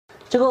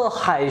这个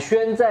海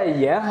鲜在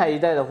沿海一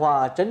带的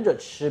话，蒸着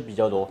吃比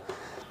较多，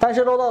但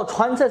是落到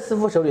川菜师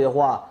傅手里的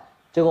话，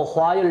这个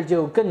花样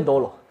就更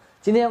多了。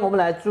今天我们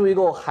来做一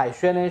个海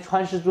鲜的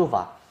川式做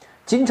法，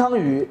金鯧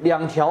鱼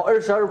2条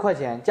22块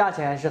钱，价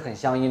钱还是很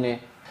相应的。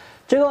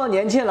这个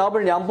年轻老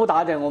板娘不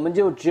打整，我们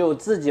就只有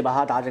自己把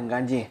它打整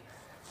干净。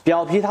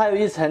表皮它有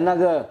一层那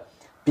个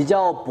比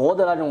较薄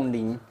的那种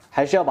鳞，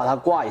还是要把它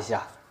挂一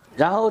下，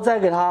然后再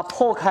给它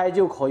破开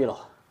就可以了。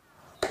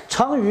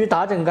鲳鱼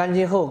打整干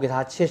净后，给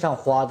它切上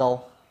花刀，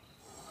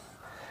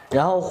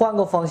然后换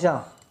个方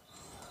向，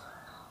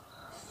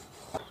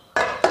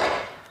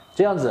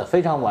这样子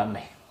非常完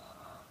美。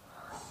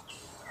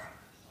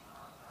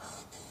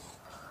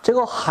这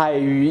个海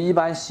鱼一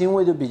般腥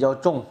味都比较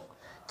重，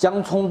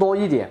姜葱多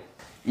一点，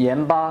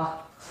盐巴、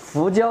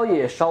胡椒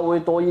也稍微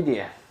多一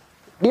点，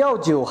料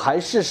酒还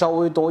是稍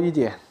微多一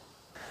点。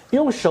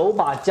用手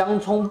把姜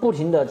葱不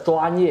停的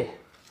抓捏，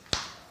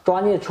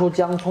抓捏出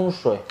姜葱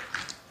水。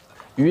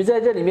鱼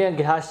在这里面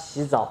给它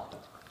洗澡，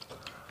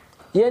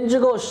腌制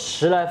个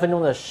10来分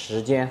钟的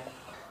时间。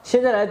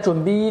现在来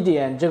准备一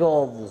点这个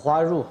五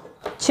花肉，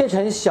切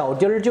成小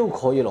丁儿就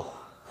可以了，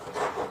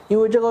因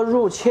为这个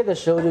肉切的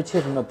时候就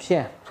切成了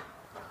片。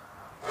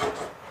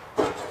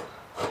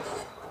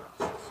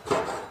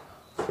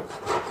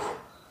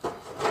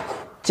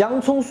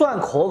姜葱蒜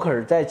壳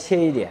壳再切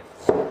一点。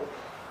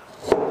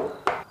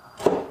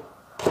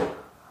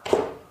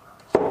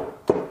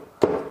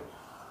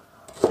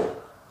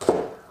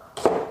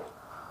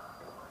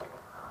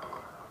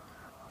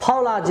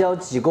泡辣椒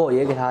几个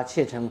也给它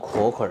切成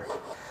壳壳。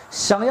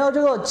想要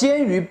这个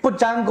煎鱼不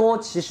粘锅，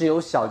其实有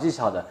小技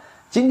巧的。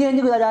今天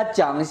就给大家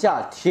讲一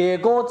下铁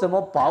锅怎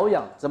么保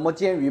养，怎么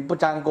煎鱼不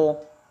粘锅。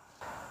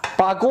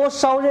把锅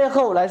烧热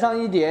后，来上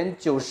一点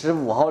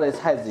95号的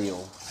菜籽油。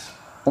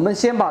我们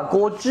先把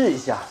锅置一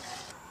下，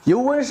油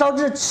温烧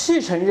至七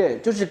成热，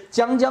就是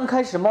将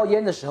开始冒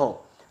烟的时候。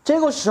这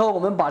个时候我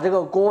们把这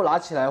个锅拿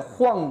起来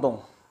晃动，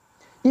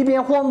一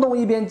边晃动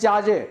一边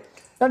加热，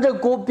让这个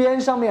锅边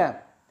上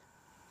面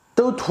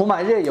都涂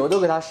满热油，都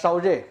给它烧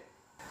热，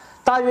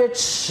大约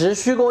持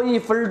续个1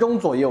分钟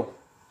左右。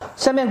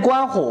下面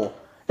关火，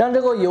让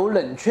这个油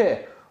冷却，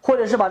或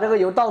者是把这个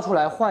油倒出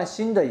来换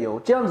新的油，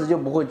这样子就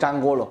不会粘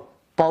锅了。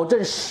保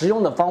证实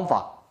用的方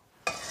法，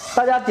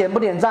大家点不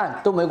点赞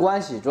都没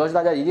关系，主要是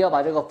大家一定要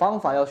把这个方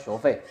法要学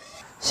会。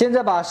现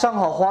在把上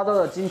好花刀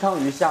的金鯧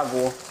鱼下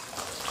锅，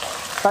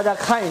大家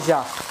看一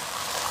下，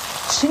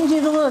轻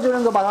轻松松的就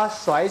能够把它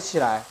甩起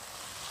来，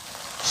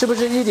是不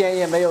是一点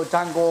也没有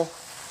粘锅？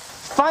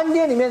饭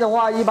店里面的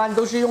话，一般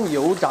都是用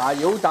油炸，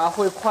油炸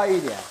会快一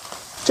点。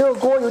这个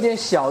锅有点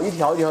小，一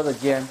条一条的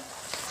煎，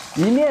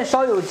一面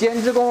稍有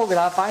煎制过后，给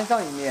它翻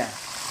上一面，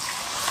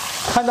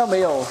看到没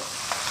有？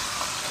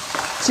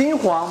金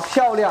黄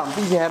漂亮，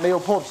并且还没有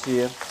破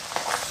皮，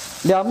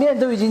两面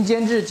都已经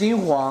煎至金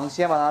黄，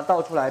先把它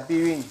倒出来避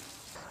孕。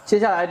接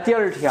下来第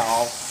2条，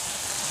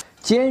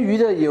煎鱼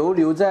的油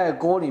留在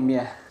锅里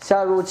面，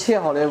下入切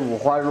好的五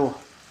花肉，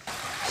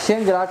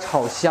先给它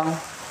炒香。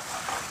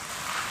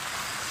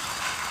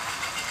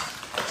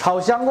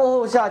炒香过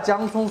后下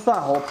姜葱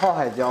蒜和泡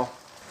海椒，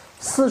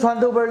四川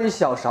豆瓣1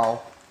小勺，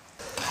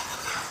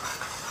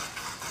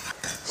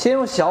先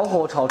用小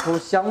火炒出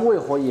香味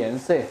和颜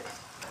色。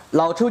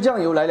老抽酱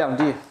油来2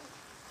滴，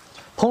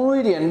烹入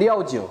一点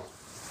料酒，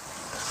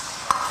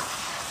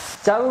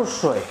加入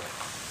水，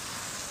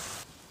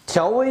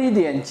调味一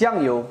点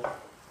酱油、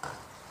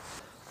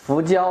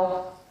胡椒、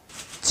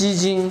鸡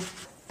精、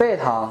白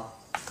糖，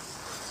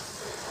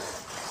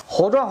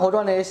和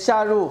转的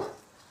下入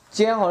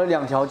煎好的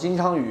2条金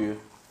鯧鱼，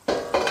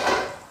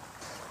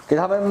给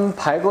它们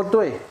排个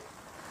队，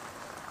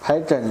排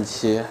整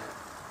齐，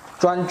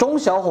转中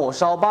小火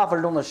烧8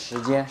分钟的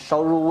时间，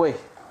烧入味。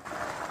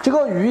这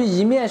个鱼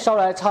一面烧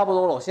来差不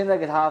多了，现在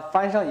给它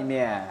翻上一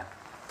面，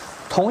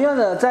同样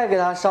的再给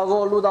它烧个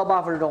6到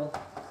8分钟。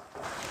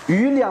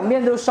鱼两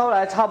面都烧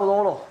来差不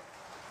多了，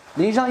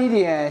淋上一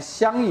点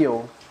香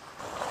油，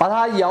把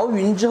它摇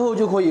匀之后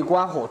就可以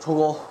关火出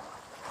锅。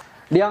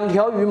2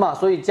条鱼嘛，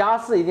所以加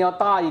4一定要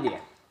大一点。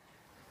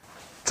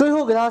最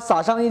后给它撒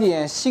上一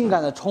点性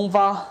感的葱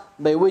花，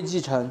美味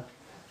继承，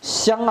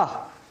香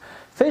啊！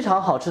非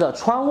常好吃的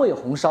川味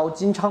红烧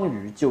金鯧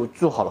鱼就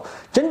做好了，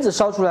蒸子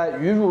烧出来，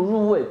鱼肉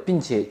入味，并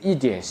且一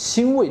点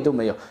腥味都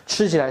没有，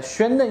吃起来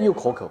鲜嫩又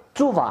可口。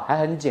做法还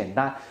很简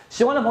单，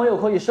喜欢的朋友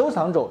可以收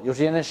藏着，有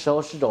时间的时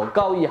候试着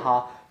搞一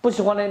下，不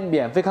喜欢的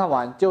免费看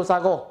完就3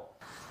个。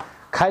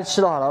开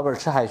吃的话，老板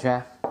吃海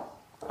鲜，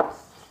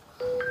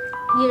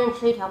一人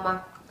吃1条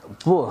吗？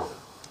不，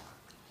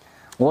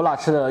我哪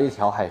吃得了1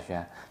条海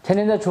鲜？天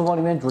天在厨房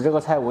里面煮这个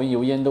菜，闻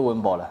油烟都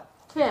闻饱了。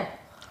是。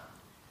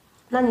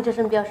那你这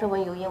身膘是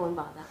闻油烟闻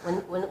饱的，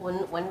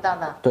闻到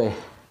的。对。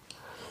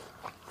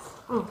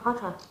好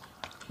吃。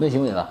没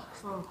腥味了。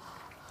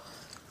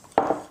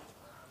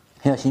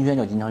现在新鲜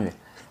的金鯧鱼。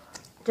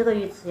这个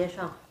鱼刺也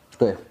少。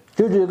对，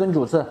就只有根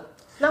主刺。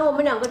那我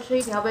们2个吃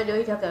1条呗，留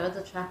1条给儿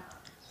子吃。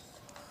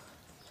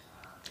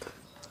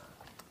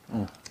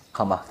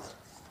好吧。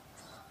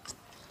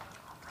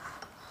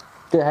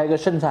对，还有一个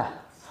剩菜。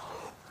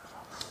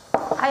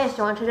他也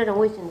喜欢吃这种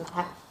味型的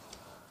菜，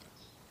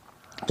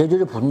这就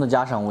是普通的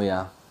家常味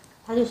啊。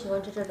他就喜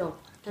欢吃这种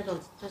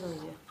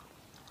鱼。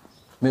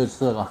没有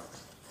刺了。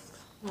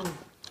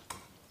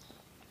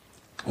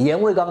盐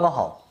味刚刚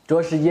好，主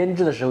要是腌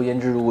制的时候腌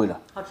制入味了。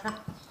好吃。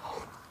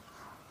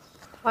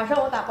晚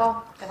上我打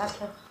包给他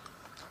吃。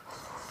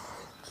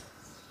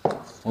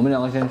我们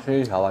两个先吃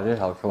一条，把这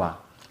条吃完。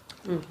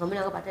我们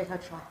两个把这条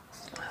吃完。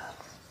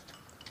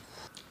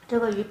这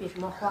个鱼比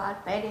什么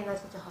白鲢那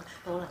些就好吃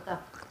多了，对吧？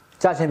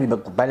价钱比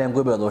白鲢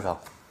贵不了多少。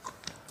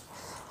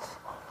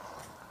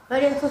白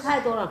鲢刺太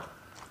多了。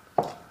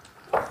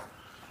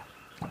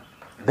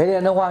白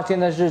鲢的话现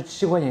在是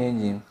7块钱一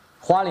斤，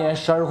花鲢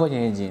12块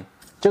钱一斤，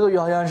这个鱼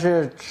好像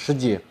是10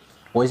几，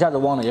我一下子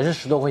忘了，也是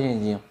10多块钱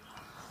一斤。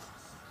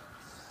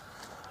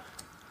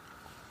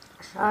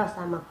12、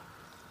13嘛。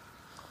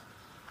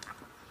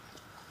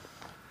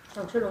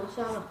想吃龙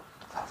虾了。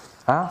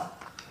啊？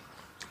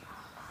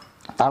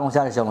大龙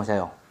虾还是小龙虾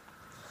哟？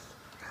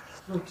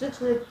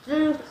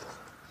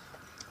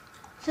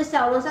吃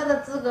小龙虾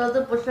的资格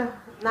都不是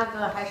那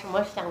个，还什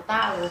么想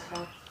大龙虾？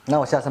那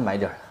我下次买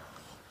点儿。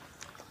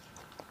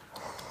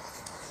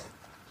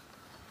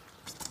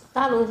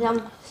大龙虾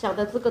小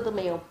的资格都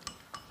没有。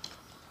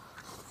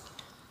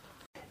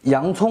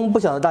洋葱不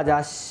晓得大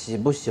家喜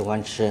不喜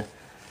欢吃，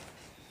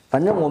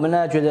反正我们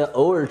呢觉得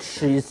偶尔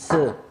吃一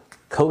次，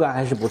口感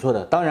还是不错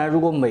的。当然，如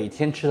果每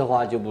天吃的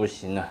话就不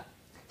行了。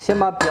先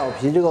把表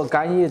皮这个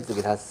干叶子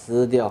给它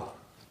撕掉，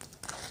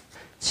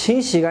清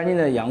洗干净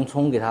的洋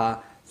葱给它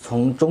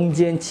从中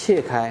间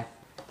切开。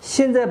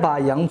现在把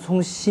洋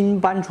葱心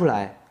搬出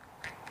来，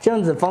这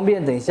样子方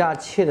便等一下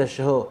切的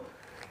时候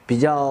比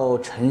较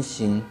成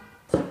型。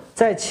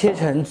再切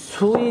成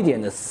粗一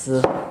点的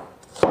丝。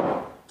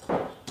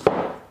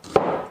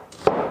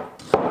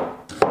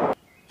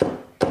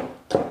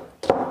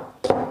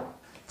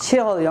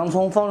切好的洋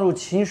葱放入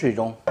清水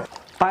中，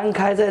掰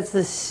开再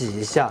次洗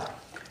一下。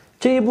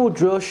这一步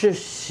主要是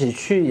洗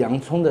去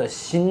洋葱的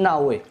辛辣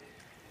味，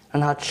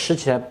让它吃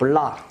起来不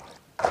辣。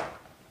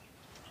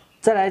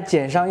再来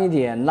剪上一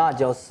点辣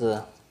椒丝，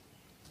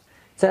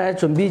再来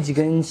准备几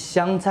根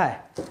香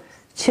菜，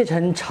切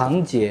成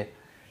长节。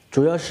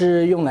主要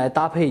是用来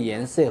搭配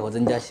颜色和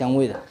增加香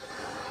味的。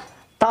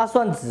大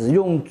蒜籽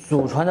用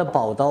祖传的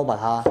宝刀把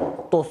它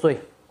剁碎，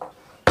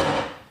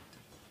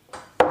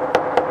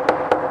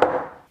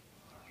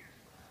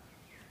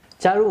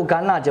加入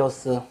干辣椒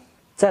丝，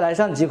再来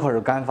上几块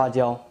干花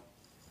椒。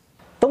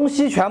东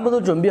西全部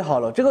都准备好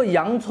了。这个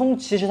洋葱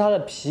其实它的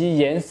皮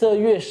颜色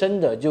越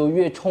深的就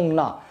越冲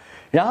辣，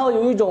然后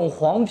有一种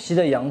黄皮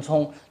的洋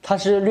葱，它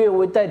是略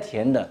微带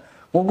甜的。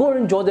我个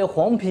人觉得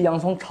黄皮洋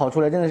葱炒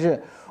出来真的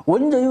是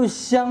闻着又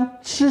香，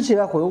吃起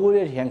来回味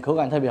越甜，口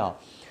感特别好。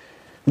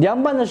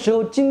凉拌的时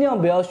候尽量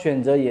不要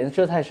选择颜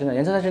色太深的，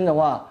颜色太深的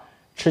话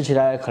吃起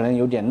来可能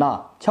有点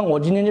辣。像我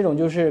今天这种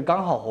就是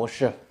刚好合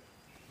适。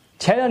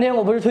前2天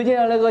我不是推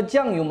荐了那个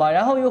酱油嘛，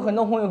然后有很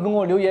多朋友跟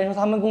我留言说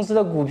他们公司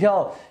的股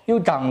票又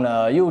涨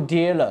了又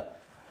跌了。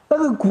那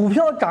个股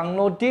票涨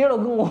了跌了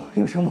跟我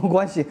有什么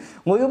关系？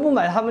我又不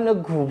买他们的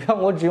股票，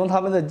我只用他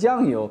们的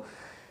酱油。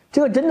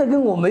这个真的跟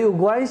我没有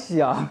关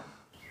系啊！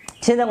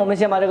现在我们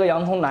先把这个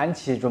洋葱拿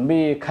起，准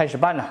备开始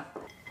拌了。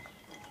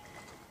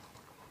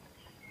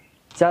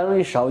加入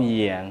1勺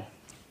盐，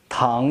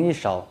糖1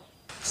勺，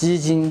鸡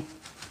精，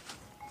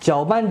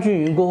搅拌均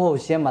匀过后，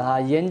先把它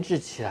腌制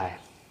起来。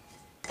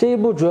这一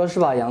步主要是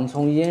把洋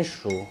葱腌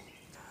熟。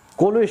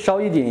锅内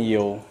烧一点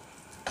油，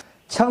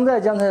炝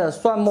在将它的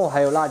蒜末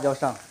还有辣椒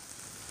上，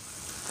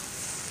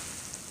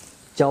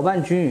搅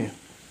拌均匀。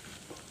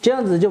这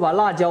样子就把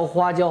辣椒、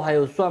花椒还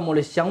有蒜末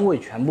的香味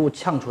全部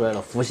炝出来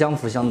了，浮香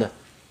浮香的。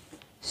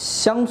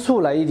香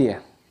醋来一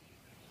点，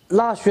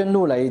辣宣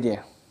露来一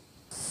点，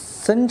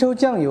生抽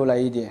酱油来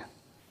一点，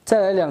再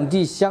来2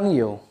滴香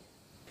油，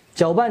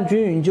搅拌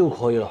均匀就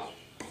可以了。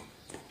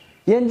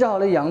腌制好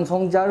的洋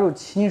葱加入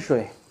清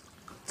水，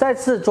再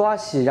次抓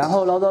洗，然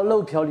后捞到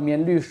漏瓢里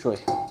面滤水。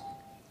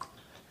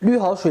滤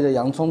好水的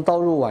洋葱倒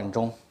入碗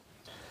中，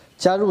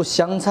加入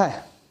香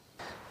菜，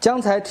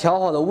将才调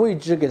好的味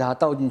汁给它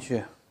倒进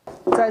去。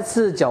再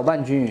次搅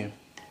拌均匀，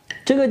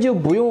这个就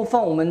不用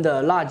放我们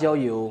的辣椒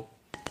油，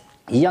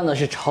一样的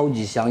是超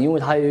级香，因为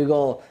它有一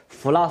个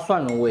胡辣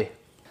蒜蓉味。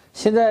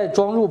现在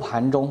装入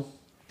盘中，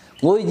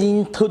我已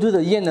经偷偷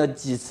的咽了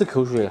几次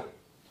口水了，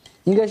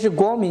应该是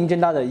光明正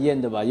大的咽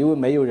的吧，因为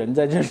没有人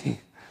在这里。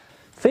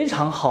非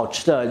常好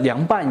吃的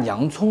凉拌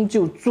洋葱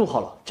就做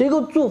好了，这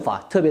个做法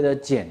特别的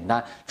简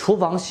单，厨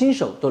房新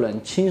手都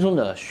能轻松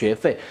的学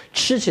会，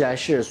吃起来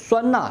是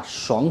酸辣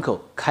爽口，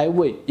开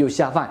胃又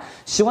下饭。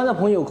喜欢的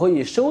朋友可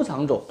以收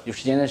藏着，有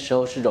时间的时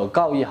候试着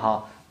告一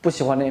下，不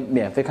喜欢的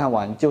免费看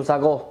完就杀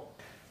个。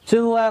最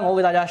后我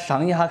给大家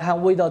尝一下，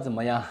看味道怎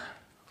么样。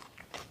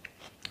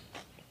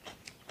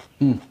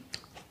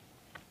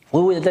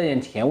微微的带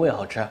点甜味，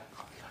好吃。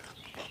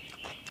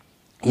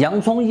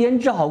洋葱腌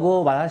制好过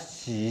后，把它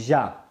洗一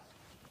下，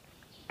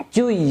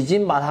就已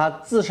经把它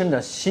自身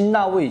的辛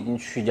辣味已经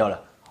去掉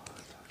了，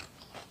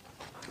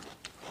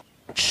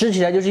吃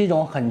起来就是一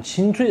种很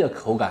清脆的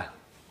口感。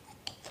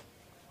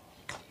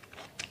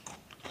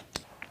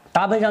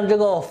搭配上这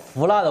个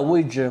胡辣的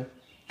味汁，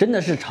真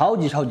的是超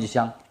级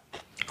香。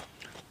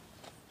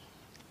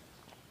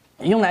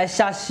用来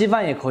下稀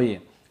饭也可以，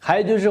还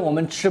有就是我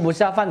们吃不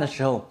下饭的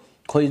时候，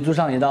可以做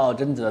上一道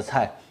榛子的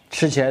菜，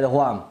吃起来的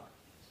话，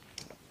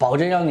保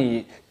证让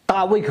你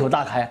胃口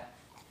大开。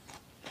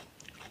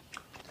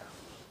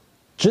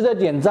值得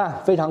点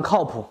赞，非常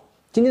靠谱。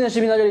今天的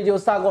视频到这里就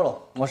撒过了，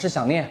我是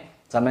想念，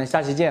咱们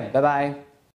下期见，拜拜。